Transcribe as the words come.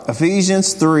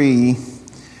Ephesians 3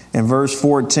 and verse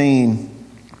 14,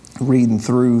 reading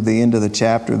through the end of the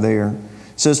chapter there,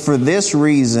 says, "For this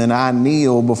reason I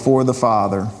kneel before the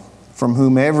Father, from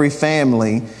whom every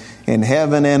family in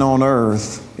heaven and on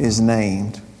earth is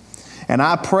named. And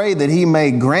I pray that He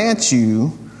may grant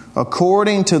you,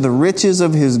 according to the riches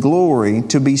of His glory,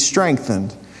 to be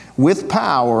strengthened with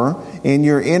power in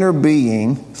your inner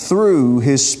being through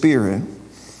His Spirit,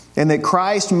 and that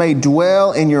Christ may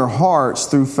dwell in your hearts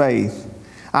through faith.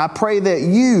 I pray that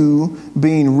you,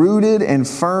 being rooted and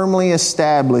firmly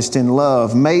established in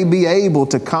love, may be able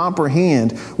to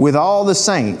comprehend with all the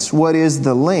saints what is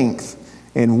the length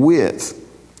and width,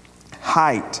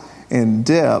 height and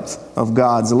depth of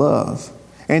God's love,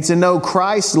 and to know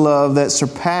Christ's love that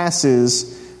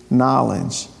surpasses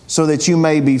knowledge, so that you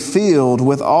may be filled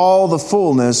with all the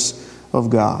fullness of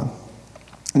God.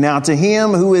 Now to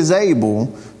Him who is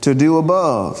able to do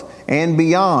above and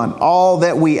beyond all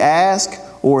that we ask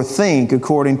or think,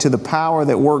 according to the power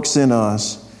that works in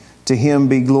us, to Him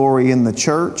be glory in the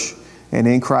church and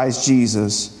in Christ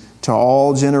Jesus to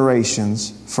all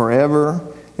generations, forever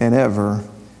and ever.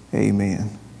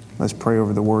 Amen." Let's pray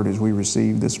over the word as we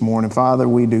receive this morning. Father,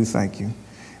 we do thank You.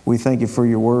 We thank You for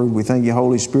Your word. We thank You,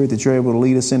 Holy Spirit, that You're able to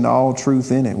lead us into all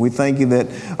truth in it. We thank You that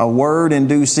a word in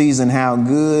due season, how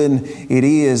good it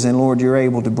is. And Lord, You're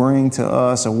able to bring to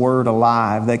us a word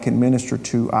alive that can minister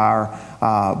to our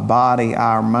body,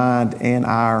 our mind, and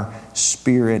our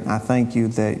spirit. I thank You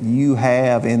that You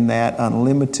have in that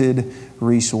unlimited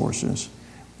resources.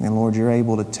 And Lord, You're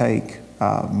able to take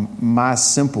my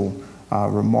simple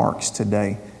remarks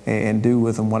today and do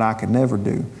with them what I could never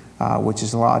do, which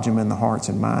is lodge them in the hearts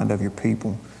and mind of Your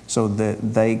people so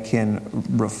that they can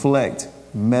reflect,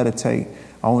 meditate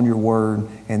on Your word,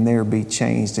 and there be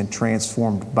changed and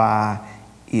transformed by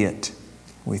it.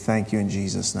 We thank You in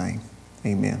Jesus' name.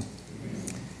 Amen.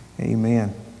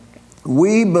 Amen.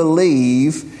 We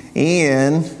believe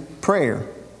in prayer.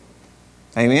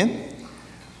 Amen.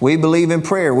 We believe in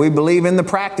prayer. We believe in the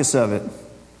practice of it.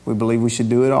 We believe we should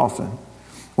do it often.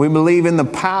 We believe in the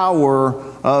power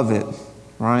of it.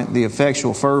 Right? The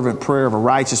effectual, fervent prayer of a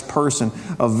righteous person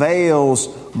avails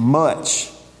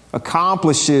much,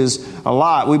 accomplishes a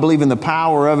lot. We believe in the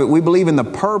power of it. We believe in the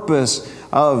purpose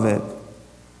of it.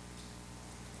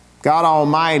 God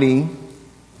Almighty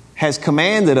has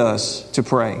commanded us to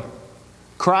pray.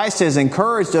 Christ has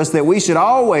encouraged us that we should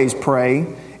always pray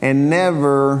and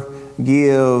never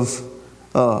give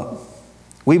up.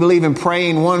 We believe in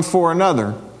praying one for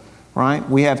another. Right?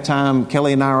 We have time.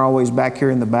 Kelly and I are always back here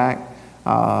in the back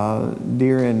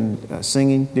during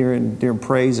singing, during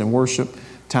praise and worship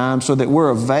time, so that we're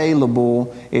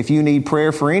available if you need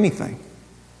prayer for anything.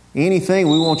 Anything,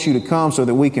 we want you to come so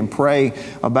that we can pray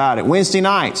about it. Wednesday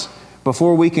nights,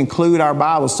 before we conclude our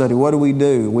Bible study, what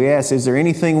do? We ask, is there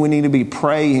anything we need to be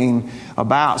praying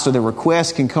about so the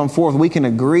requests can come forth? We can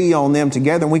agree on them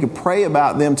together and we can pray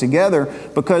about them together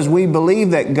because we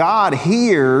believe that God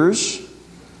hears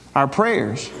our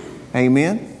prayers.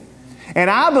 Amen. And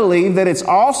I believe that it's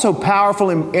also powerful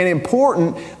and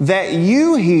important that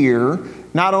you hear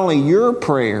not only your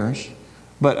prayers,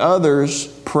 but others'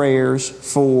 prayers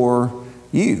for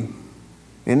you.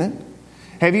 Isn't it?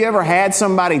 Have you ever had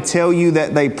somebody tell you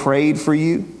that they prayed for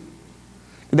you?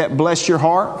 Did that bless your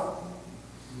heart?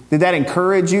 Did that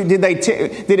encourage you? Did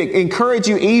it encourage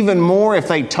you even more if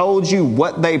they told you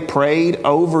what they prayed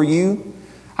over you?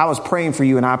 I was praying for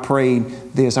you and I prayed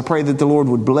this. I prayed that the Lord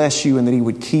would bless you and that He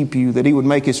would keep you, that He would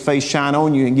make His face shine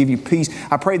on you and give you peace.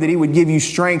 I prayed that He would give you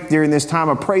strength during this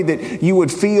time. I prayed that you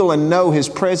would feel and know His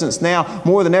presence now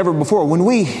more than ever before. When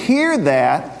we hear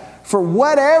that, for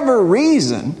whatever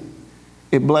reason,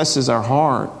 it blesses our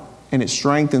heart and it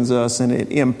strengthens us and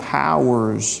it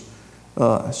empowers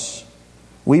us.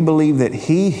 We believe that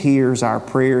He hears our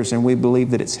prayers and we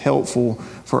believe that it's helpful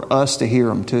for us to hear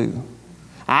them too.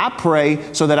 I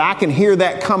pray so that I can hear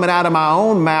that coming out of my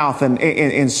own mouth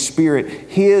and spirit,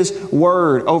 His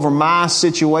word over my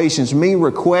situations, me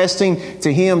requesting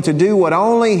to Him to do what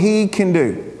only He can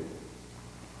do.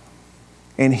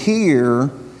 And here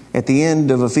at the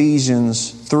end of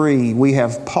Ephesians 3, we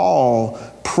have Paul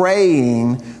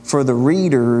praying for the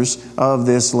readers of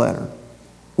this letter,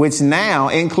 which now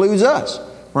includes us,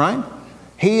 right?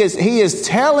 He is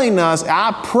telling us,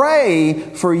 I pray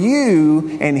for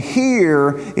you, and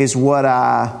here is what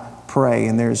I pray.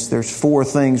 And there's four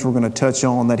things we're going to touch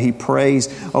on that he prays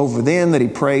over them, that he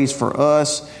prays for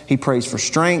us. He prays for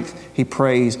strength. He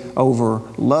prays over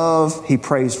love. He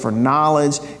prays for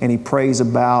knowledge. And he prays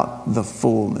about the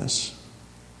fullness.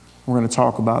 We're going to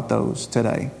talk about those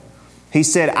today. He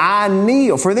said, I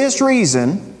kneel. For this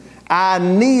reason, I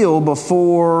kneel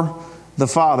before the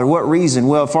Father. What reason?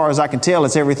 Well, as far as I can tell,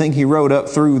 it's everything he wrote up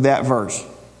through that verse.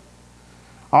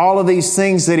 All of these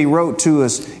things that he wrote to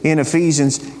us in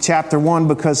Ephesians chapter 1,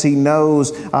 because he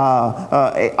knows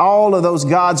all of those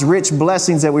God's rich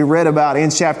blessings that we read about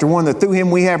in chapter 1, that through him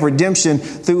we have redemption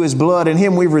through his blood. In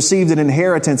him we've received an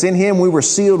inheritance. In him we were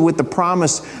sealed with the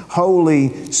promised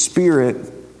Holy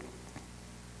Spirit.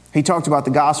 He talked about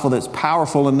the gospel that's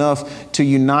powerful enough to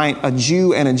unite a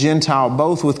Jew and a Gentile,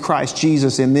 both with Christ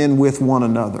Jesus and then with one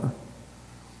another.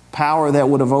 Power that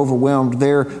would have overwhelmed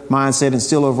their mindset and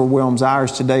still overwhelms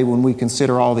ours today when we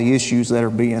consider all the issues that are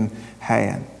being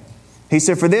had. He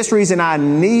said, for this reason I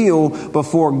kneel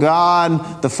before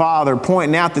God the Father,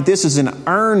 pointing out that this is an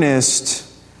earnest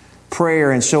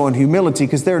prayer and showing humility,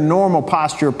 because their normal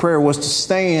posture of prayer was to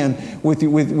stand with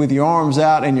your arms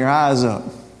out and your eyes up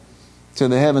to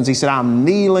the heavens. He said, I'm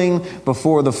kneeling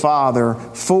before the Father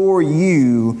for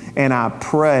you, and I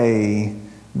pray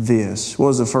this. What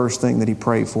was the first thing that he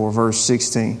prayed for? Verse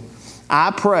 16.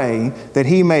 I pray that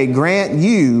he may grant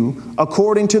you,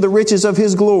 according to the riches of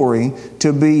his glory,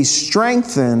 to be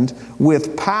strengthened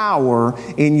with power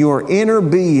in your inner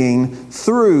being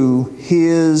through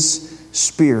his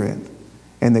Spirit,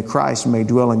 and that Christ may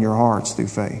dwell in your hearts through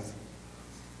faith.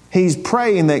 He's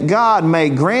praying that God may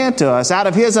grant us, out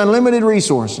of his unlimited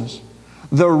resources,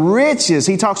 the riches.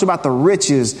 He talks about the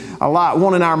riches a lot,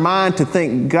 wanting our mind to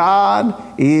think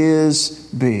God is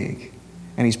big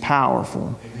and he's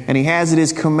powerful and he has at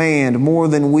his command more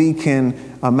than we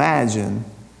can imagine.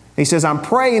 He says, I'm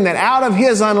praying that out of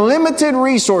his unlimited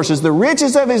resources, the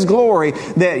riches of his glory,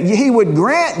 that he would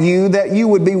grant you that you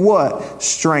would be what?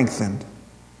 Strengthened.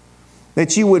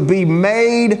 That you would be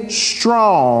made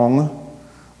strong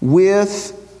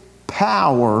with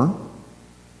power.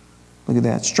 Look at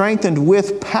that. Strengthened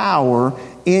with power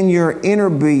in your inner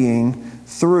being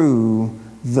through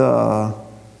the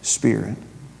Spirit.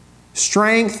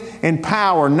 Strength and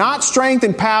power. Not strength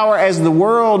and power as the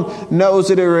world knows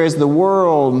it or as the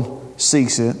world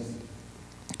seeks it.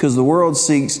 Because the world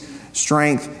seeks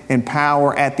strength and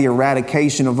power at the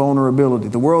eradication of vulnerability.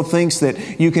 The world thinks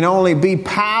that you can only be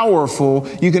powerful,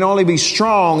 you can only be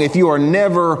strong if you are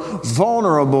never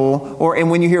vulnerable.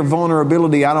 And when you hear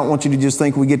vulnerability, I don't want you to just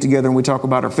think we get together and we talk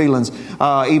about our feelings.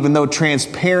 Even though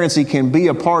transparency can be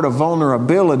a part of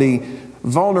vulnerability,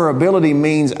 vulnerability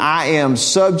means I am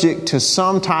subject to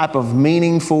some type of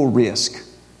meaningful risk.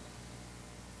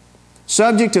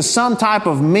 Subject to some type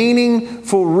of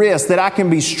meaningful risk, that I can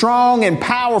be strong and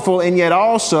powerful and yet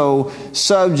also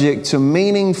subject to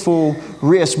meaningful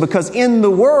risk. Because in the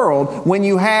world, when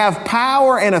you have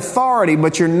power and authority,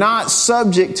 but you're not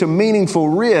subject to meaningful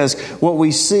risk, what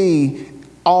we see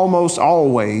almost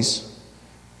always,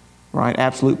 right?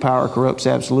 Absolute power corrupts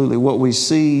absolutely. What we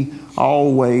see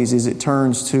always is it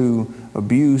turns to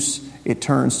abuse. It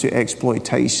turns to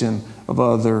exploitation of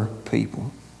other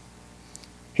people.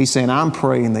 He's saying, I'm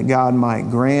praying that God might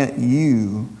grant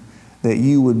you that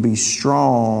you would be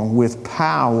strong with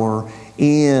power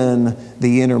in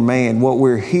the inner man. What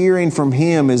we're hearing from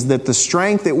him is that the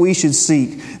strength that we should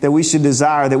seek, that we should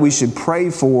desire, that we should pray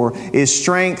for is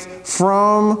strength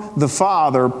from the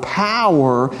Father,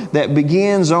 power that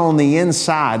begins on the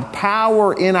inside,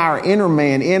 power in our inner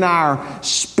man, in our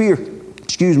spirit,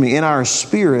 in our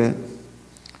spirit,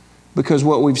 because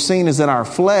what we've seen is that our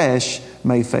flesh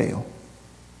may fail.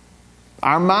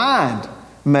 Our mind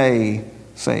may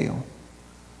fail.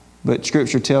 But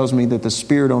Scripture tells me that the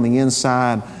Spirit on the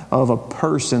inside of a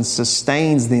person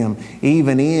sustains them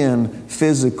even in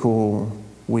physical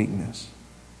weakness.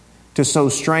 To sow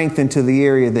strength into the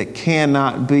area that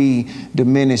cannot be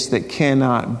diminished, that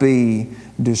cannot be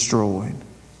destroyed.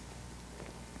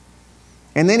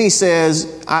 And then he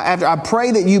says, I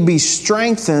pray that you be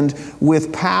strengthened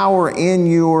with power in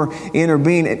your inner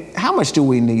being. How much do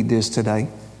we need this today?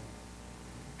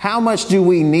 How much do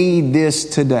we need this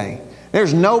today?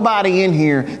 There's nobody in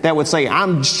here that would say,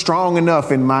 I'm strong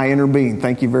enough in my inner being.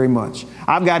 Thank you very much.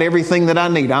 I've got everything that I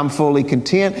need. I'm fully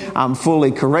content. I'm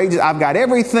fully courageous. I've got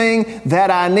everything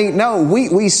that I need. No,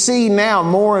 we see now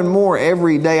more and more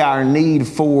every day our need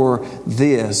for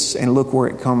this. And look where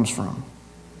it comes from.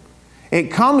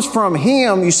 It comes from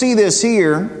him. You see this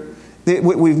here.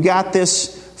 We've got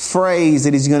this phrase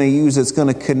that he's going to use that's going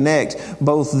to connect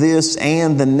both this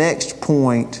and the next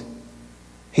point.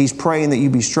 He's praying that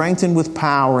you be strengthened with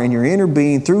power in your inner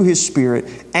being through his Spirit,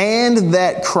 and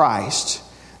that Christ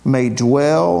may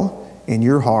dwell in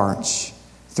your hearts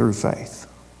through faith.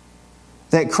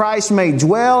 That Christ may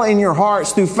dwell in your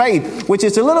hearts through faith, which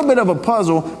is a little bit of a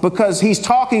puzzle because he's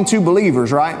talking to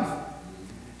believers, right?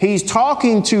 He's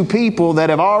talking to people that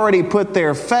have already put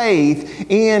their faith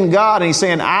in God. And he's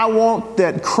saying, I want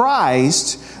that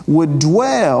Christ would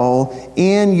dwell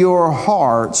in your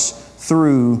hearts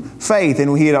through faith.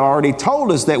 And he had already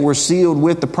told us that we're sealed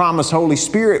with the promised Holy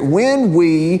Spirit when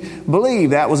we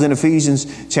believe. That was in Ephesians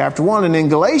chapter 1. And in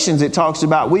Galatians it talks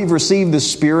about we've received the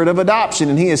Spirit of adoption,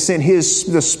 and He has sent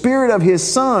the Spirit of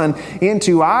His Son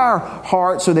into our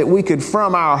heart so that we could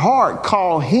from our heart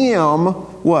call Him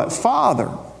what? Father.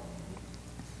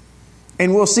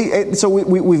 And we'll see, so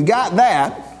we've got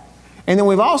that. And then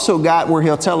we've also got where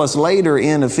he'll tell us later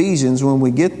in Ephesians when we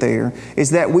get there,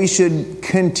 is that we should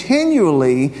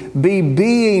continually be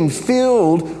being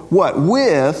filled, what?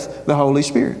 With the Holy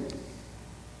Spirit.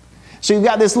 So you've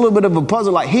got this little bit of a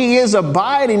puzzle, like He is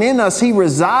abiding in us, He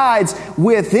resides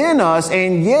within us,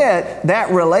 and yet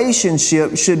that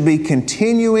relationship should be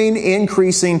continuing,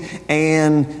 increasing,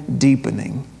 and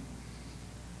deepening.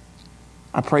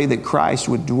 I pray that Christ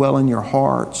would dwell in your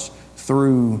hearts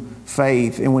through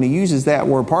faith. And when he uses that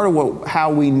word, part of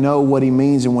how we know what he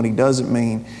means and what he doesn't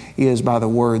mean is by the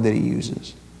word that he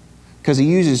uses. Because he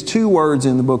uses two words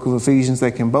in the book of Ephesians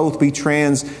that can both be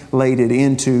translated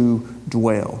into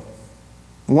dwell.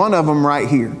 One of them right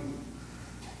here.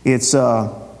 It's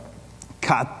katoikeo.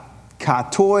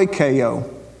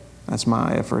 That's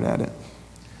my effort at it.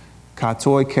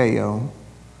 Katoikeo.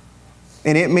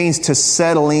 And it means to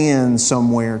settle in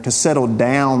somewhere, to settle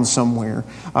down somewhere.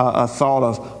 A thought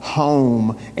of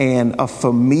home and a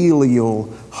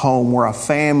familial home where a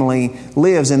family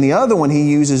lives. And the other one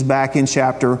he uses back in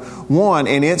chapter 1,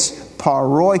 and it's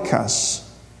paroikos,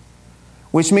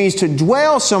 which means to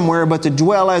dwell somewhere, but to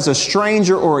dwell as a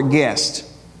stranger or a guest.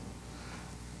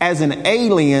 As an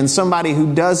alien, somebody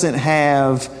who doesn't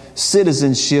have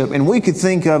citizenship. And we could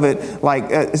think of it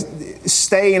like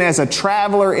staying as a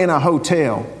traveler in a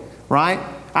hotel, right?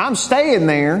 I'm staying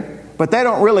there, but they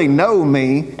don't really know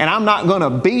me, and I'm not going to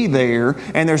be there,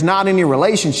 and there's not any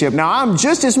relationship. Now, I'm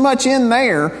just as much in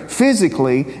there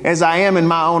physically as I am in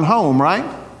my own home, right?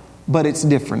 But it's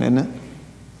different, isn't it?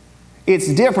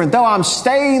 It's different. Though I'm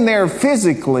staying there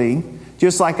physically,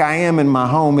 just like I am in my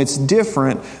home, it's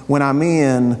different when I'm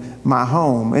in my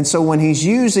home. And so when he's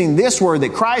using this word,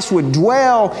 that Christ would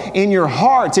dwell in your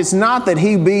hearts, it's not that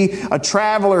he be a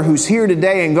traveler who's here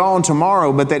today and gone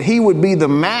tomorrow, but that he would be the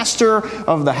master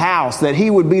of the house, that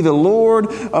he would be the Lord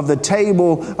of the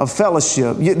table of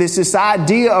fellowship. This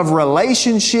idea of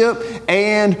relationship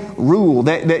and rule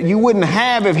that you wouldn't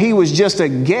have if he was just a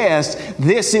guest.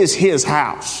 This is his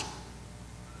house.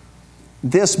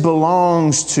 This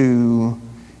belongs to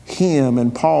him.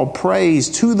 And Paul prays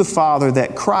to the Father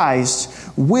that Christ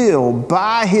will,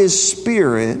 by his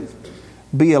Spirit,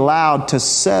 be allowed to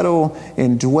settle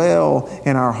and dwell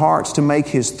in our hearts, to make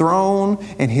his throne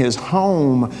and his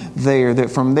home there, that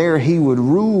from there he would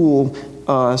rule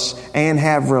us and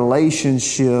have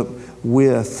relationship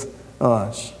with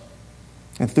us.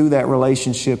 And through that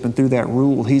relationship and through that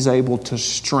rule, he's able to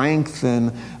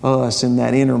strengthen us in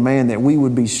that inner man, that we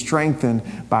would be strengthened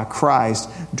by Christ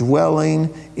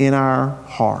dwelling in our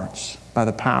hearts by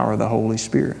the power of the Holy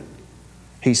Spirit.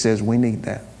 He says we need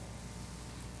that.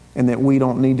 And that we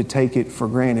don't need to take it for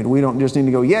granted. We don't just need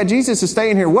to go, yeah, Jesus is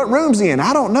staying here. What room's he in?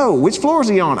 I don't know. Which floor is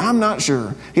he on? I'm not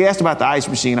sure. He asked about the ice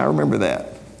machine. I remember that.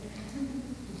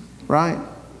 Right?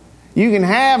 You can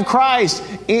have Christ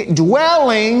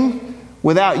dwelling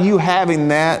without you having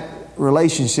that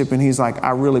relationship. And he's like,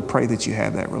 I really pray that you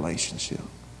have that relationship.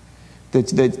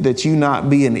 That you not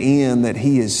be an inn that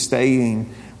he is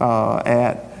staying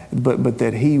at, but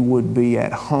that he would be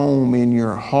at home in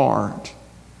your heart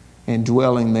and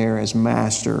dwelling there as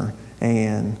master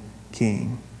and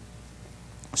king.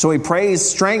 So he prays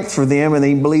strength for them, and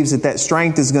he believes that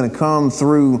strength is going to come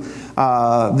through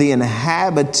the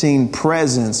inhabiting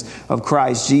presence of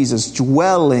Christ Jesus,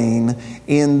 dwelling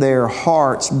in their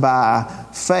hearts by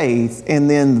faith. And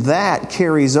then that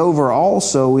carries over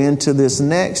also into this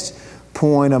next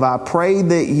point of, I pray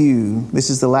that you, this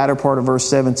is the latter part of verse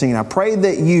 17, I pray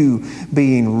that you,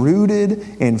 being rooted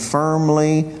and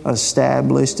firmly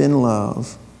established in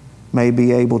love, may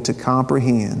be able to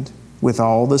comprehend with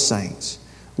all the saints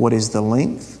what is the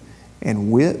length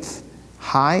and width,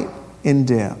 height and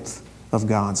depth of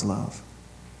God's love.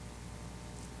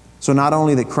 So not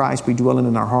only that Christ be dwelling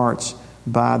in our hearts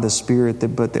by the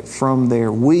Spirit, but that from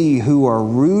there we who are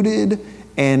rooted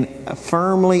and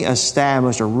firmly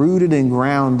established, are rooted and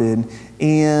grounded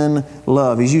in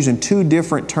love. He's using two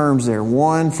different terms there,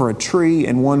 one for a tree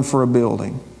and one for a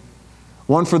building.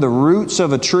 One for the roots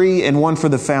of a tree and one for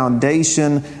the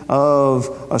foundation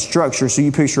of a structure. So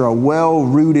you picture a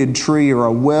well-rooted tree or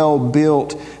a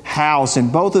well-built house. In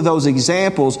both of those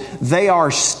examples, they are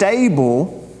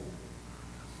stable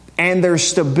and their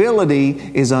stability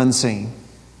is unseen.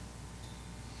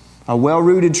 A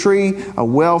well-rooted tree, a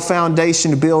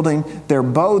well-foundationed building, they're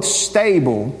both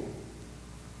stable.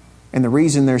 And the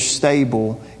reason they're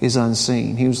stable is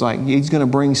unseen. He was like, He's going to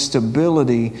bring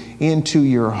stability into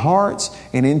your hearts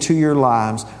and into your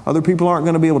lives. Other people aren't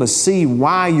going to be able to see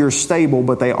why you're stable,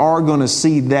 but they are going to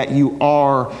see that you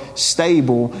are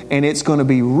stable. And it's going to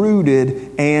be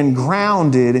rooted and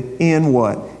grounded in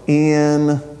what?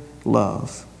 In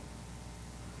love.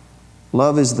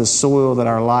 Love is the soil that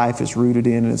our life is rooted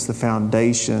in, and it's the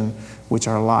foundation which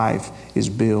our life is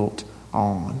built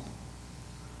on.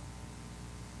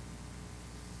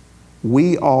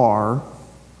 We are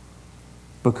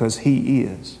because He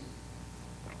is.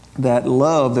 That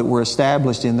love that we're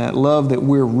established in, that love that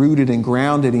we're rooted and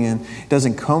grounded in,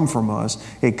 doesn't come from us.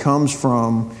 It comes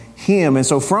from Him. And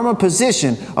so from a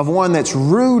position of one that's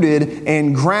rooted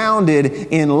and grounded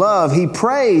in love, he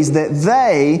prays that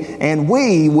they and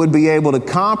we would be able to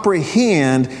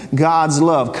comprehend God's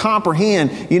love. Comprehend,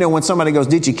 when somebody goes,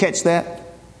 "Did you catch that?"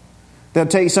 They'll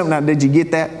tell you something. Now, did you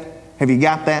get that? Have you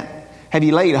got that? Have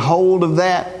you laid hold of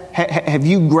that? Have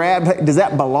you grabbed? Does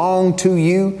that belong to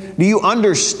you? Do you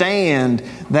understand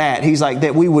that? He's like,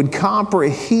 that we would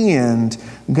comprehend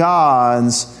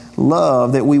God's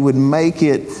love, that we would make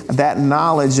it, that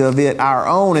knowledge of it, our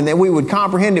own, and that we would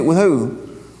comprehend it with who?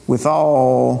 With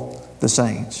all the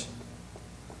saints.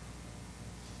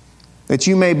 That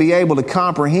you may be able to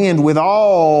comprehend with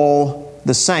all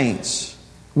the saints.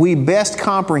 We best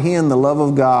comprehend the love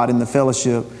of God in the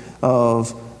fellowship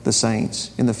of the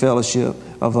saints, in the fellowship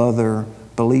of other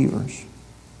believers.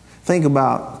 Think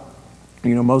about,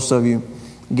 most of you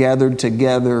gathered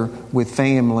together with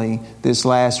family this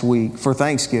last week for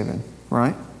Thanksgiving,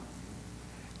 right?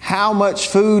 How much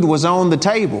food was on the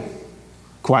table?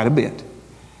 Quite a bit.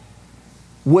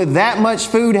 Would that much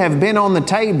food have been on the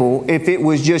table if it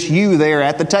was just you there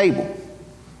at the table?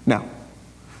 No.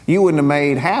 You wouldn't have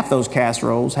made half those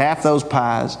casseroles, half those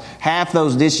pies, half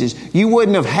those dishes. You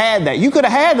wouldn't have had that. You could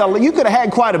have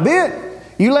had quite a bit.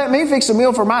 You let me fix a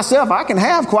meal for myself, I can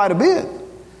have quite a bit.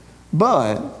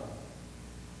 But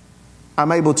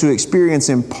I'm able to experience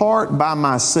in part by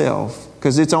myself,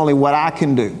 because it's only what I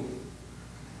can do.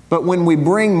 But when we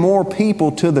bring more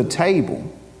people to the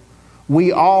table,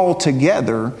 we all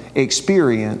together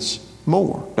experience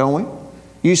more, don't we?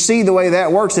 You see the way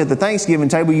that works at the Thanksgiving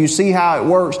table. You see how it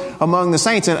works among the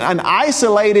saints. And an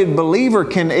isolated believer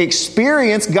can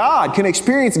experience God, can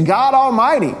experience God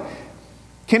Almighty,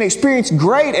 can experience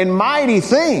great and mighty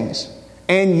things,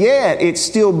 and yet it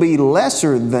still be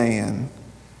lesser than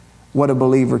what a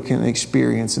believer can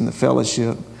experience in the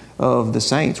fellowship of the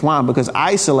saints. Why? Because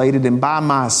isolated and by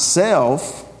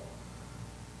myself,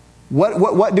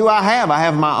 what do I have? I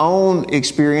have my own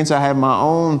experience. I have my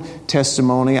own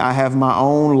testimony. I have my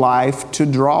own life to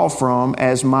draw from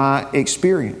as my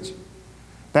experience.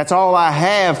 That's all I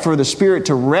have for the Spirit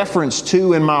to reference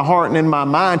to in my heart and in my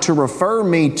mind, to refer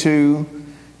me to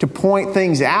point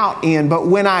things out in. But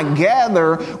when I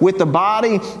gather with the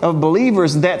body of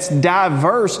believers that's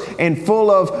diverse and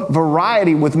full of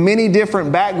variety, with many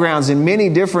different backgrounds and many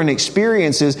different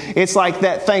experiences, it's like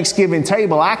that Thanksgiving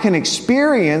table. I can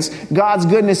experience God's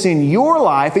goodness in your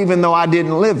life even though I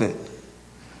didn't live it.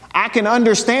 I can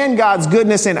understand God's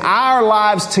goodness in our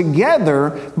lives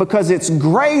together because it's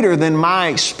greater than my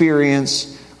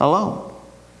experience alone.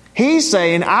 He's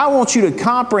saying, I want you to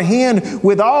comprehend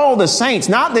with all the saints,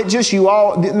 not that just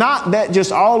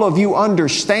all of you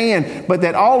understand, but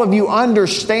that all of you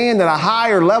understand at a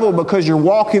higher level because you're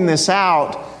walking this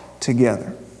out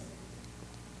together.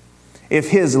 If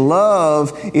His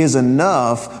love is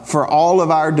enough for all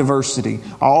of our diversity,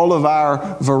 all of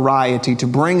our variety, to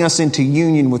bring us into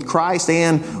union with Christ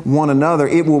and one another,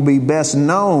 it will be best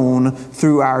known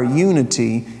through our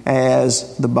unity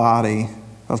as the body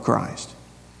of Christ.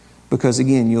 Because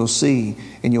again, you'll see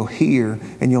and you'll hear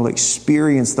and you'll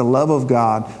experience the love of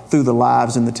God through the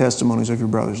lives and the testimonies of your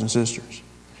brothers and sisters.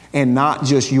 And not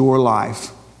just your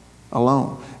life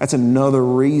alone. That's another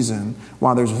reason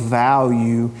why there's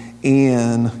value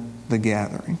in the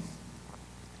gathering.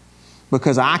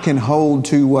 Because I can hold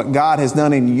to what God has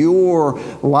done in your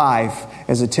life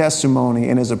as a testimony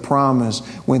and as a promise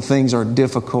when things are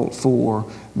difficult for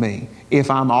me. If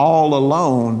I'm all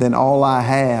alone, then all I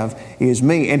have is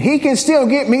me. And He can still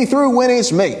get me through when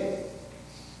it's me.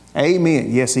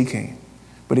 Amen. Yes, He can.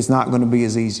 But it's not going to be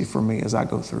as easy for me as I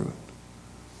go through it.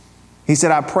 He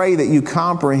said, I pray that you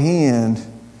comprehend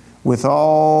with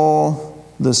all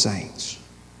the saints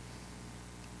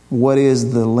what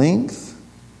is the length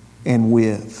and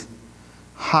width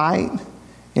height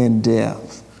and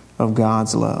depth of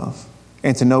God's love,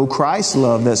 and to know Christ's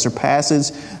love that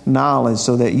surpasses knowledge,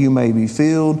 so that you may be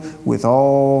filled with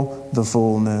all the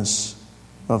fullness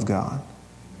of God.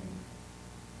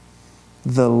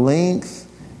 The length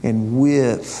and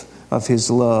width of His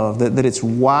love, that it's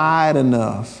wide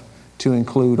enough to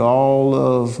include all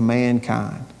of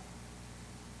mankind.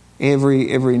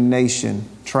 Every nation,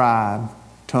 tribe,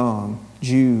 tongue,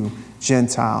 Jew,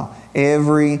 Gentile,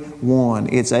 every one,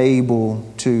 it's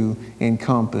able to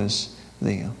encompass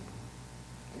them.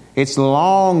 It's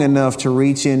long enough to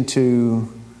reach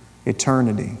into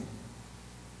eternity,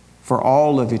 for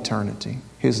all of eternity,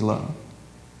 His love.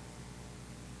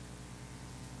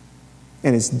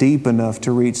 And it's deep enough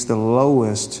to reach the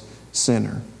lowest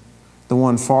sinner, the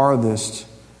one farthest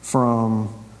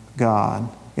from God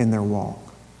in their walk.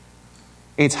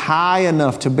 It's high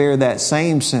enough to bear that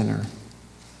same sinner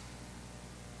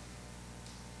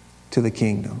to the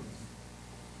kingdom,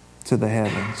 to the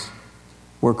heavens,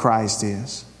 where Christ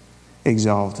is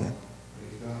exalted.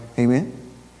 Amen?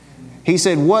 He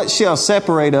said, what shall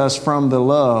separate us from the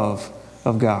love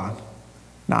of God?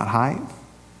 Not height,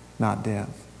 not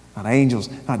depth, not angels,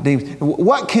 not demons.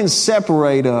 What can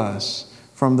separate us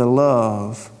from the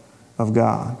love of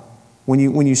God? When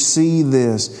you see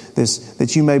this,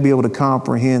 that you may be able to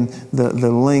comprehend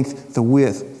the length, the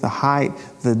width, the height,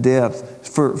 the depth.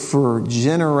 For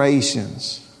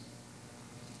generations,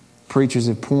 preachers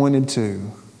have pointed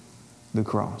to the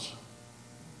cross.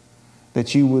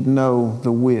 That you would know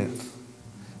the width,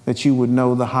 that you would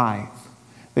know the height,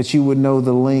 that you would know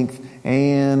the length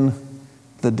and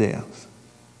the depth.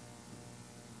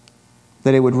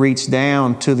 That it would reach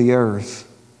down to the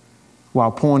earth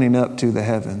while pointing up to the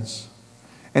heavens.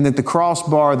 And that the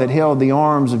crossbar that held the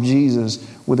arms of Jesus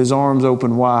with His arms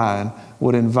open wide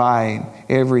would invite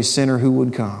every sinner who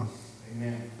would come.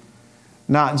 Amen.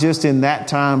 Not just in that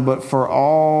time, but for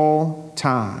all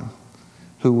time,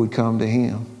 who would come to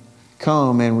Him.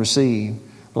 Come and receive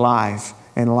life,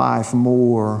 and life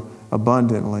more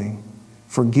abundantly.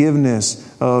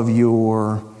 Forgiveness of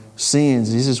your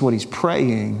sins. This is what He's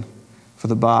praying for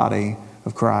the body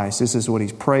of Christ. This is what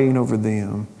He's praying over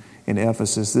them in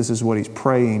Ephesus. This is what He's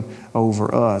praying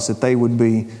over us, that they would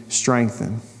be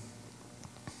strengthened,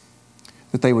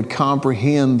 that they would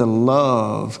comprehend the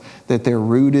love that they're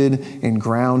rooted and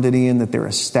grounded in, that they're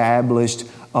established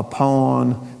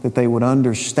upon, that they would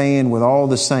understand with all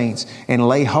the saints and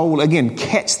lay hold, again,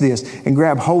 catch this and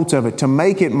grab hold of it to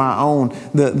make it my own,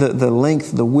 the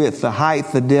length, the width, the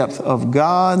height, the depth of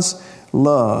God's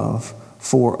love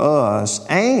for us.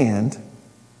 And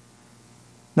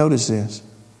notice this,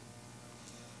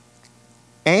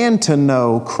 and to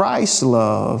know Christ's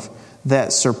love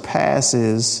that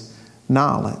surpasses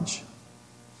knowledge.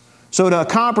 So to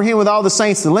comprehend with all the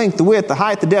saints the length, the width, the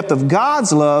height, the depth of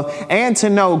God's love, and to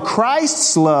know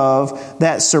Christ's love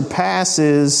that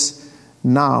surpasses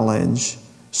knowledge,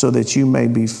 so that you may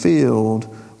be filled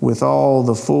with all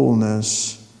the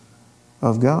fullness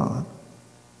of God.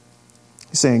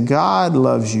 He's saying God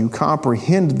loves you,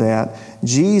 comprehend that.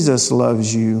 Jesus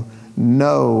loves you,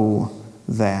 know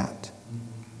that.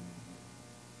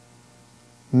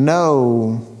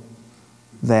 Know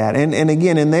that. And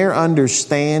again, in their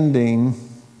understanding,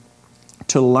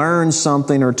 to learn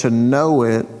something or to know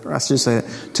it, or I should say,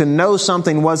 to know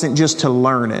something wasn't just to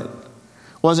learn it.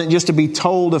 Wasn't just to be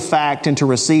told a fact and to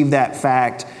receive that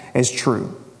fact as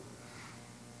true.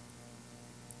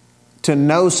 To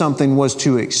know something was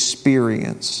to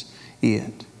experience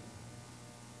it.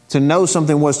 To know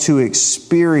something was to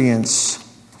experience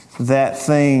that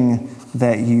thing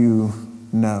that you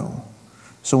know.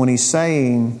 So when He's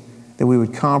saying that we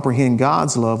would comprehend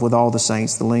God's love with all the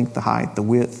saints, the length, the height, the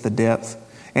width, the depth,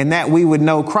 and that we would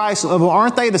know Christ's love, well,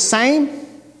 aren't they the same?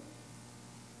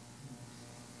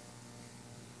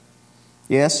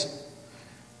 Yes.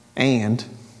 And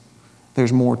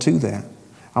there's more to that.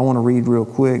 I want to read real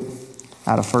quick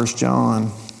out of 1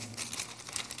 John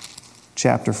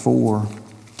chapter 4.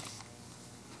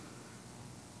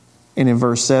 And in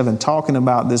verse 7, talking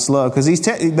about this love, because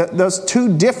those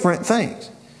two different things.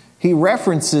 He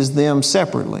references them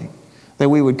separately. That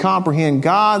we would comprehend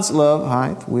God's love,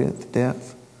 height, width,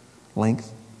 depth,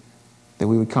 length. That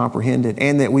we would comprehend it,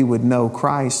 and that we would know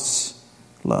Christ's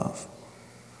love.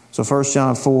 So 1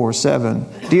 John 4, 7.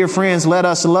 Dear friends, let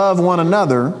us love one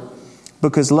another,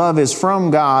 because love is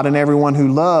from God, and everyone who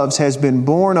loves has been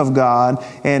born of God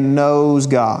and knows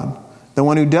God. The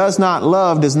one who does not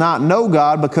love does not know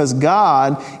God, because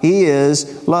God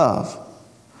is love.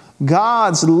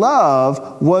 God's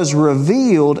love was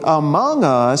revealed among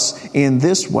us in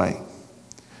this way.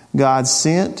 God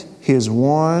sent his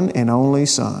one and only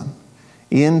Son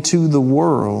into the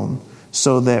world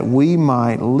so that we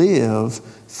might live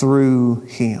through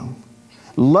him.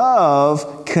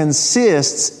 Love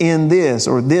consists in this,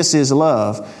 or this is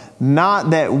love,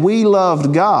 not that we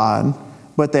loved God,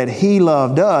 but that he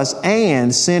loved us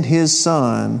and sent his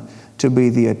Son to be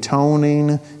the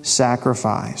atoning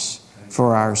sacrifice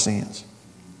for our sins.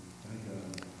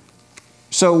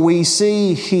 So we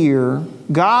see here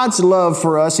God's love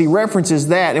for us. He references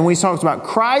that. And when he talks about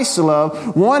Christ's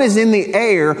love, one is in the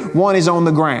air, one is on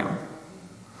the ground.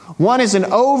 One is an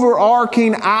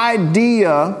overarching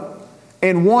idea,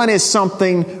 and one is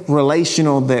something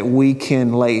relational that we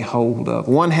can lay hold of.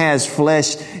 One has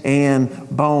flesh and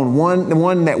bone,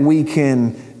 one that we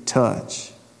can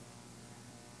touch.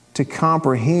 To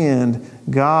comprehend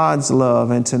God's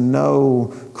love and to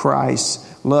know Christ's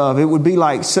love. It would be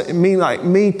like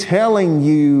me telling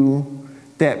you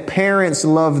that parents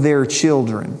love their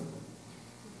children.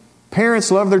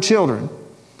 Parents love their children.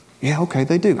 Yeah, okay,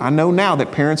 they do. I know now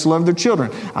that parents love their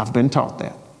children. I've been taught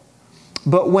that.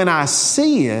 But when I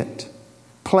see it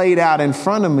played out in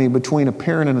front of me between a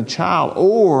parent and a child,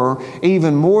 or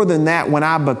even more than that, when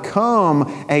I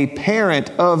become a parent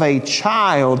of a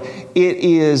child, it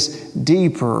is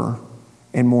deeper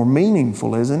and more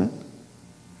meaningful, isn't it?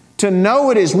 To know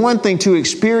it is one thing, to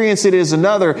experience it is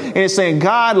another. And it's saying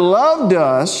God loved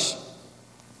us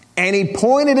and he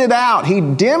pointed it out. He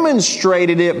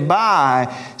demonstrated it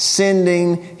by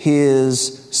sending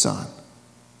his Son.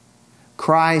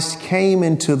 Christ came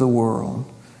into the world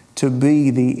to be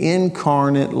the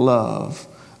incarnate love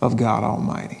of God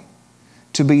Almighty,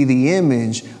 to be the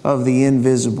image of the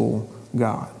invisible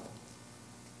God,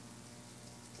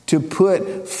 to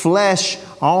put flesh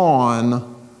on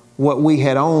what we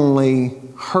had only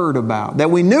heard about, that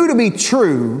we knew to be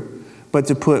true, but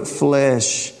to put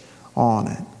flesh on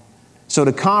it. So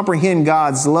to comprehend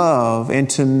God's love and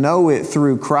to know it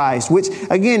through Christ, which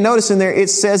again, notice in there, it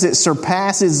says it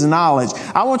surpasses knowledge.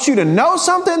 I want you to know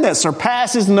something that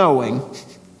surpasses knowing.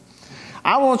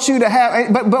 I want you to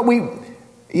have, but we,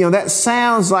 that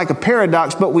sounds like a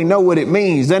paradox, but we know what it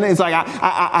means. Then it's like,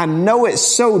 I know it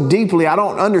so deeply. I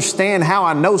don't understand how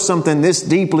I know something this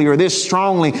deeply or this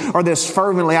strongly or this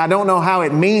fervently. I don't know how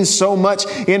it means so much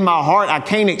in my heart. I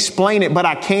can't explain it, but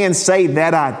I can say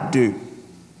that I do.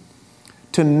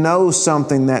 To know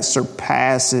something that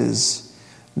surpasses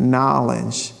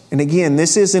knowledge. And again,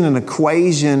 this isn't an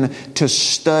equation to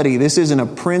study. This isn't a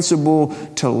principle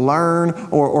to learn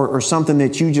or something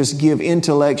that you just give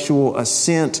intellectual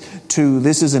assent to.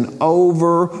 This is an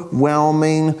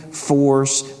overwhelming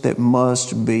force that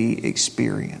must be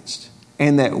experienced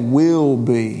and that will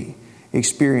be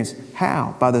experienced.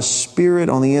 How? By the Spirit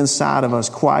on the inside of us,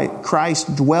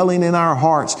 Christ dwelling in our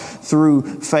hearts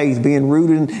through faith, being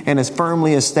rooted and as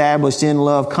firmly established in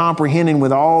love, comprehending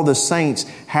with all the saints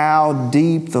how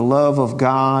deep the love of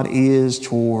God is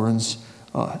towards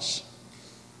us.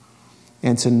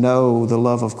 And to know the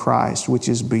love of Christ, which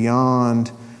is beyond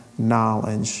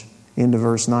knowledge. Into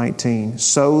verse 19.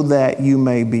 So that you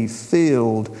may be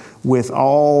filled with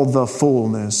all the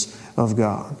fullness of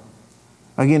God.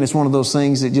 Again, it's one of those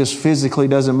things that just physically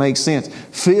doesn't make sense.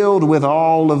 Filled with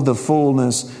all of the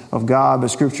fullness of God. But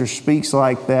Scripture speaks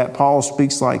like that. Paul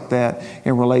speaks like that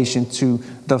in relation to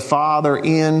the Father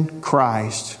in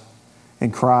Christ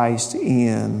and Christ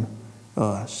in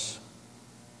us.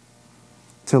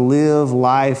 To live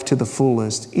life to the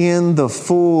fullest in the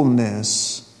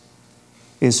fullness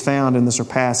is found in the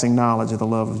surpassing knowledge of the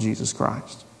love of Jesus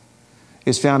Christ.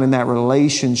 Is found in that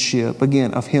relationship,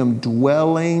 again, of him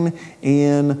dwelling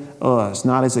in us,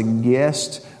 not as a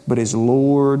guest, but as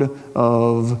Lord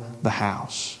of the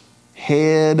house,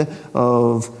 head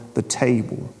of the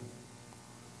table.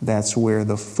 That's where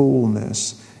the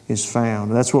fullness is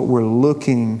found. That's what we're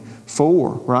looking for,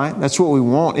 right? That's what we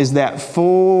want, is that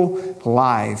full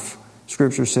life.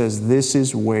 Scripture says this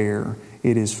is where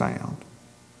it is found.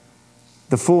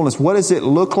 The fullness, what does it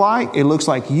look like? It looks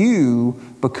like you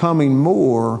becoming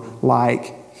more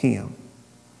like him.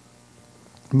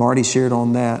 Marty shared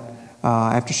on that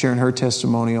after sharing her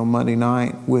testimony on Monday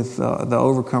night with the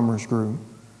Overcomers group.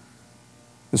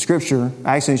 The scripture,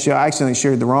 I accidentally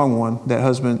shared the wrong one, that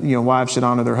wives should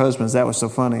honor their husbands. That was so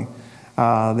funny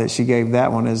that she gave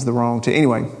that one as the wrong.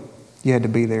 Anyway, you had to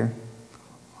be there.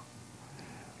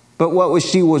 But what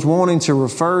she was wanting to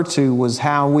refer to was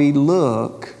how we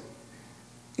look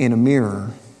in a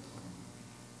mirror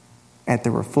at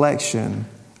the reflection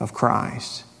of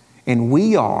Christ. And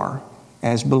we are,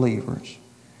 as believers,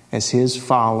 as his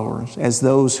followers, as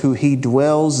those who he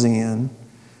dwells in,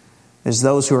 as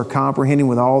those who are comprehending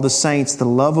with all the saints the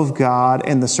love of God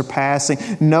and the surpassing,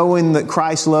 knowing that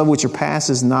Christ's love which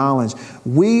surpasses knowledge,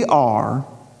 we are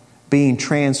being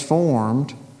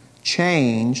transformed,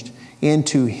 changed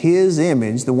into His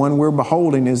image. The one we're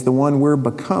beholding is the one we're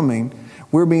becoming.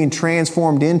 We're being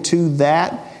transformed into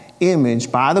that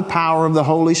image by the power of the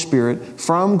Holy Spirit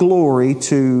from glory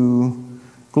to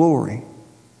glory.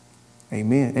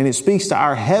 Amen. And it speaks to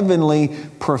our heavenly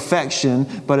perfection,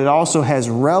 but it also has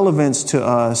relevance to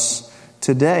us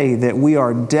today that we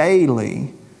are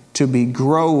daily to be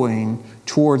growing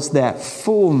towards that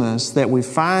fullness that we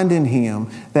find in Him,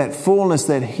 that fullness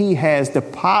that He has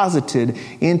deposited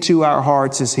into our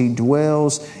hearts as He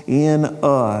dwells in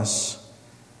us,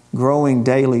 growing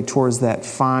daily towards that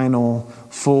final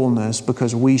fullness,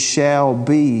 because we shall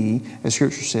be, as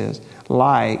Scripture says,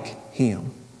 like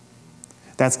Him.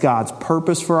 That's God's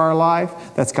purpose for our life.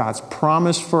 That's God's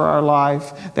promise for our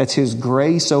life. That's His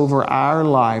grace over our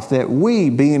life, that we,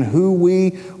 being who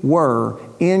we were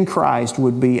in Christ,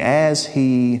 would be as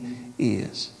He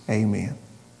is. Amen.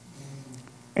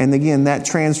 And again, that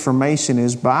transformation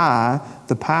is by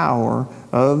the power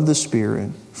of the Spirit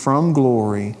from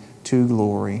glory to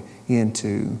glory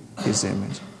into His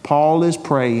image. Paul is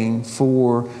praying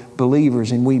for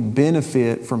believers, and we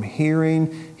benefit from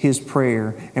hearing his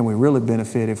prayer, and we really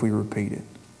benefit if we repeat it,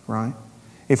 right?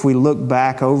 If we look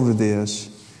back over this,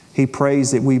 he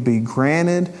prays that we be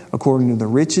granted, according to the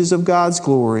riches of God's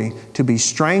glory, to be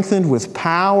strengthened with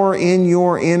power in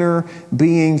your inner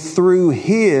being through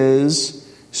His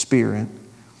Spirit,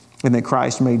 and that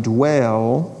Christ may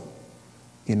dwell,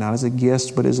 not as a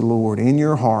guest but as Lord, in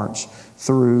your hearts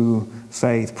through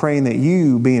faith. Praying that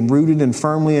you, being rooted and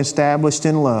firmly established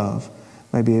in love,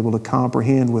 may be able to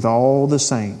comprehend with all the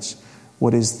saints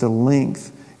what is the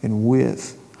length and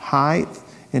width, height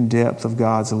and depth of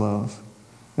God's love,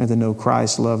 and to know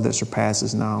Christ's love that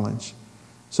surpasses knowledge,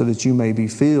 so that you may be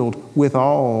filled with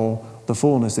all the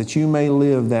fullness, that you may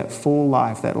live that full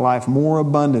life, that life more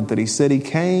abundant that He said He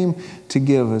came to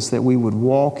give us, that we would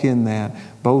walk in that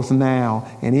both now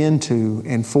and into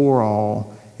and for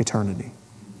all eternity.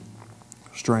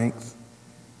 Strength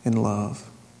and love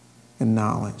and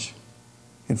knowledge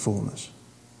and fullness.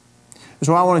 That's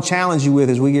what I want to challenge you with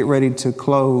as we get ready to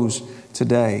close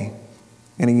today.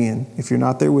 And again, if you're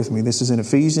not there with me, this is in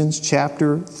Ephesians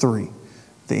chapter 3,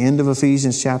 the end of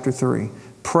Ephesians chapter 3.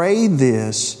 Pray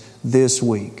this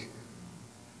week.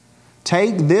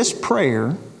 Take this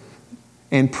prayer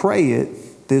and pray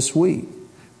it this week.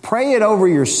 Pray it over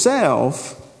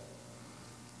yourself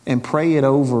and pray it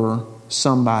over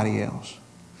somebody else.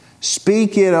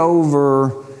 Speak it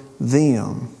over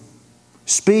them.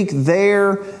 Speak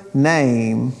their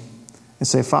name and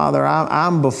say, Father,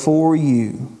 I'm before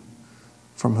you,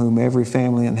 from whom every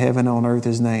family in heaven and on earth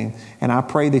is named. And I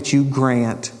pray that you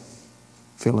grant,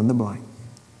 fill in the blank.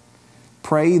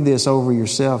 Pray this over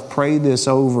yourself. Pray this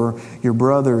over your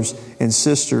brothers and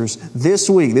sisters this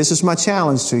week. This is my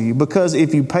challenge to you, because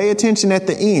if you pay attention at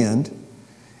the end,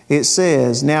 it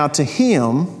says, now to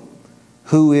Him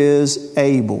who is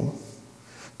able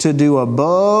to do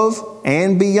above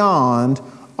and beyond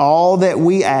all that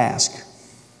we ask.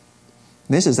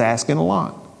 This is asking a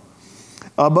lot.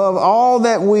 Above all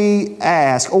that we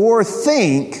ask or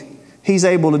think, He's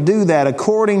able to do that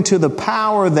according to the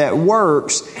power that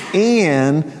works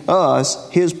in us,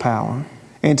 His power.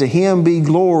 And to Him be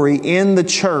glory in the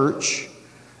church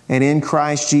and in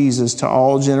Christ Jesus to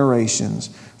all generations,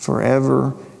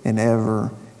 forever and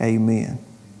ever. Amen.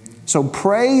 So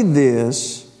pray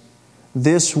this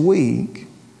week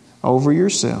over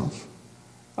yourself,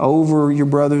 over your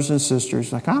brothers and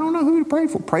sisters. Like, I don't know who to pray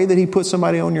for. Pray that He puts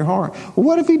somebody on your heart. Well,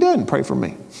 what if He doesn't? Pray for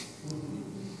me.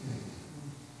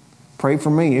 Pray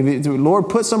for me. If the Lord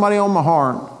put somebody on my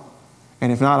heart,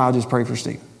 and if not, I'll just pray for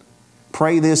Stephen.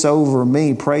 Pray this over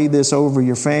me. Pray this over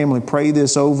your family. Pray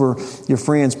this over your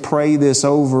friends. Pray this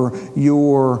over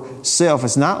yourself.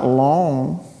 It's not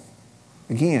long.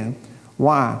 Again,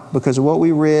 why? Because of what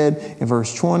we read in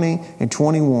verse 20 and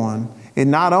 21. And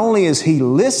not only is He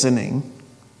listening,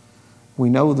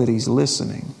 we know that He's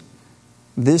listening.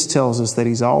 This tells us that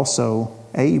He's also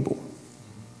able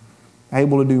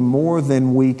to do more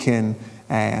than we can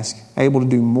ask, able to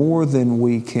do more than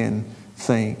we can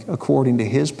think, according to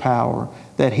His power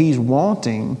that He's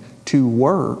wanting to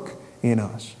work in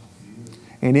us.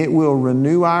 And it will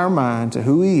renew our mind to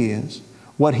who He is,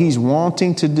 what He's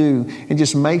wanting to do, and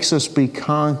just makes us be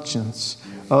conscious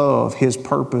of His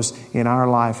purpose in our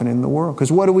life and in the world.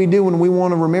 Because what do we do when we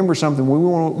want to remember something?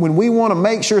 When we want to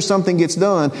make sure something gets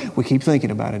done, we keep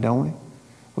thinking about it, don't we?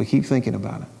 We keep thinking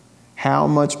about it. how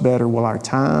much better will our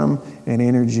time and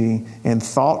energy and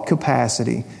thought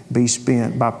capacity be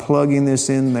spent by plugging this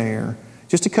in there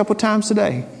just a couple times a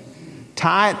day?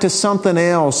 Tie it to something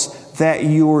else that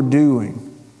you're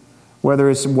doing. Whether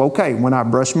it's, okay, when I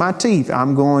brush my teeth,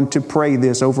 I'm going to pray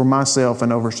this over myself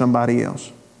and over somebody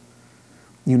else.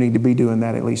 You need to be doing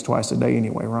that at least twice a day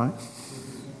anyway, right?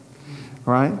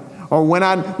 Right? Or when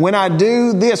I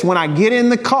do this, when I get in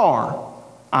the car,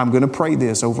 I'm going to pray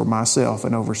this over myself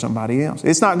and over somebody else.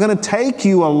 It's not going to take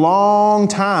you a long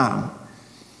time,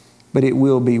 but it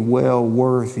will be well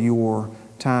worth your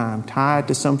time. Tie it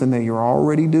to something that you're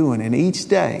already doing. And each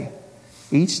day,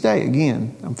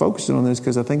 again, I'm focusing on this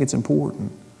because I think it's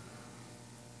important.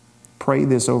 Pray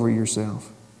this over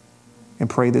yourself and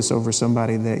pray this over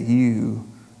somebody that you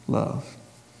love.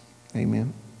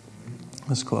 Amen.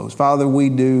 Let's close. Father, we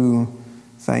do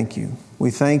thank you. We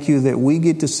thank you that we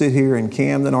get to sit here in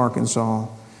Camden, Arkansas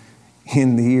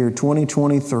in the year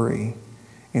 2023,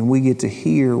 and we get to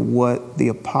hear what the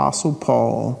Apostle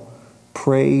Paul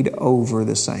prayed over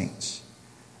the saints,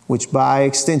 which by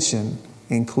extension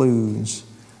includes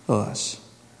us.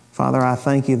 Father, I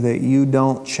thank you that you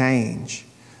don't change,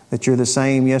 that you're the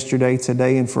same yesterday,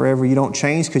 today, and forever. You don't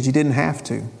change because you didn't have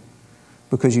to,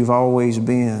 because you've always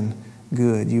been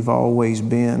good. You've always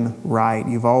been right.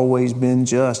 You've always been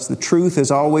just. The truth has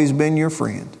always been your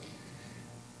friend.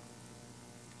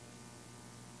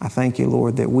 I thank you,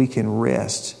 Lord, that we can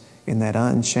rest in that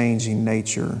unchanging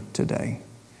nature today.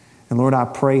 And Lord, I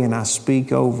pray and I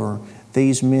speak over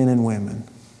these men and women.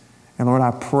 And Lord,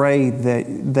 I pray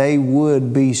that they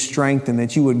would be strengthened,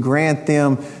 that you would grant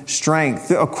them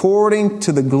strength according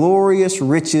to the glorious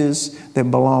riches that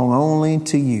belong only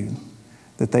to you,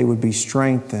 that they would be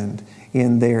strengthened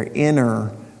in their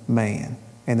inner man,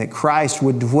 and that Christ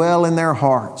would dwell in their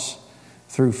hearts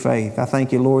through faith. I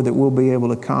thank you, Lord, that we'll be able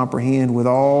to comprehend with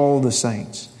all the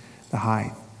saints the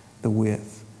height, the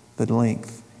width, the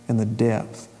length, and the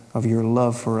depth of your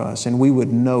love for us. And we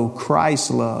would know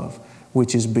Christ's love,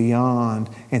 which is beyond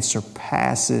and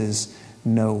surpasses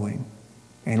knowing.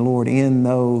 And Lord, in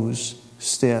those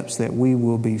steps that we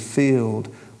will be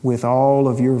filled with all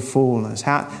of your fullness,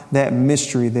 that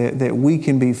mystery that we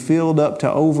can be filled up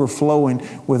to overflowing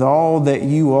with all that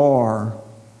you are,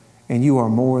 and you are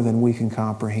more than we can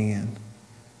comprehend.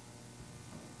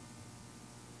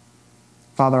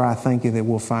 Father, I thank you that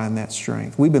we'll find that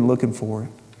strength. We've been looking for it.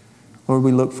 Lord,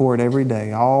 we look for it every day.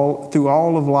 Through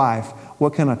all of life,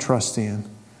 what can I trust in?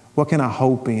 What can I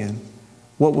hope in?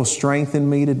 What will strengthen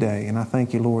me today? And I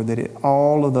thank you, Lord, that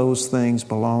all of those things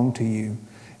belong to you,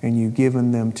 and you've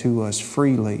given them to us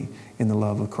freely in the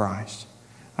love of Christ.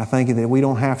 I thank you that we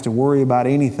don't have to worry about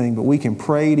anything, but we can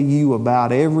pray to you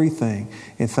about everything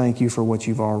and thank you for what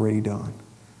you've already done.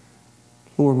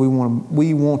 Lord,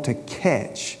 we want to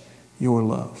catch your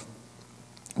love.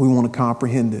 We want to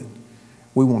comprehend it.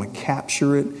 We want to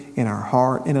capture it in our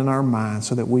heart and in our mind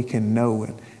so that we can know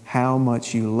it, how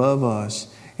much you love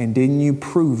us. And didn't you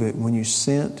prove it when you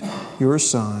sent your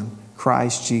Son,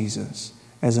 Christ Jesus,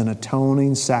 as an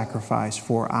atoning sacrifice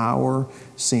for our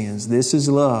sins? This is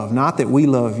love. Not that we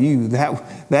love you,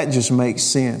 that just makes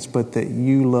sense, but that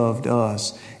you loved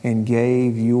us and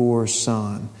gave your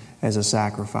Son as a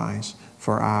sacrifice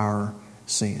for our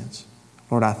sins.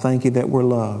 Lord, I thank you that we're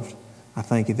loved. I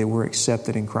thank you that we're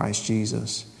accepted in Christ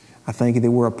Jesus. I thank you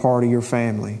that we're a part of your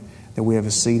family, that we have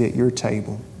a seat at your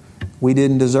table. We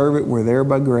didn't deserve it. We're there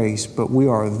by grace, but we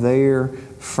are there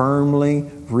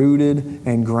firmly rooted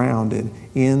and grounded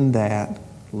in that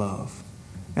love.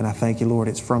 And I thank you, Lord,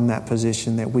 it's from that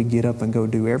position that we get up and go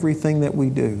do everything that we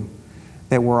do,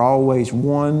 that we're always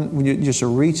just a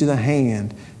reach of the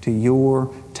hand to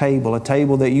your table, a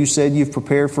table that you said you've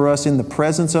prepared for us in the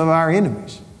presence of our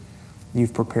enemies.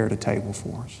 You've prepared a table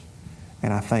for us.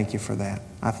 And I thank you for that.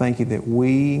 I thank you that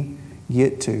we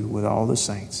get to, with all the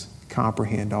saints,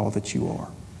 comprehend all that you are.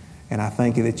 And I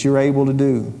thank you that you're able to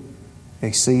do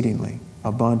exceedingly,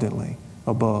 abundantly,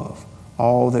 above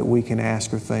all that we can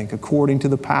ask or think, according to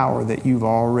the power that you've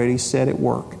already set at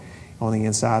work on the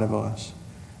inside of us.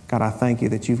 God, I thank you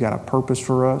that you've got a purpose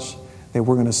for us, that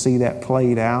we're going to see that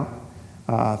played out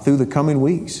through the coming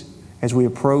weeks. As we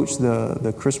approach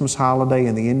the Christmas holiday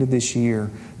and the end of this year,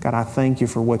 God, I thank you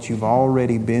for what you've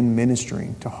already been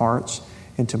ministering to hearts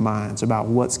and to minds about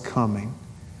what's coming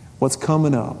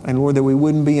up. And Lord, that we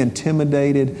wouldn't be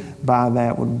intimidated by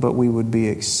that, but we would be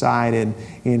excited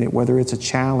in it, whether it's a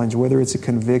challenge, whether it's a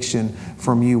conviction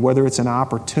from you, whether it's an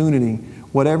opportunity,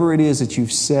 whatever it is that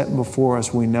you've set before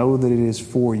us, we know that it is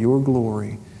for your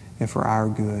glory and for our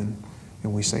good.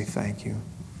 And we say thank you.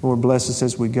 Lord, bless us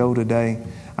as we go today.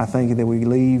 I thank you that we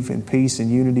leave in peace and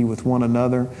unity with one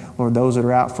another. Lord, those that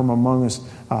are out from among us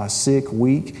sick,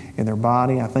 weak in their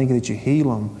body, I thank you that you heal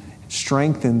them,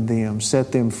 strengthen them,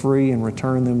 set them free, and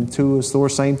return them to us.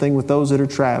 Lord, same thing with those that are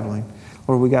traveling.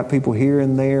 Lord, we got people here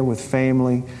and there with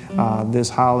family this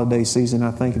holiday season. I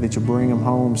thank you that you bring them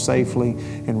home safely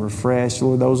and refreshed.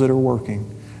 Lord, those that are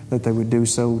working, that they would do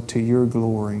so to your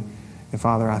glory. And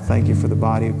Father, I thank you for the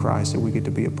body of Christ that we get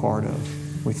to be a part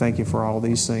of. We thank you for all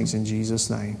these things in Jesus'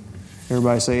 name.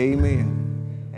 Everybody say amen.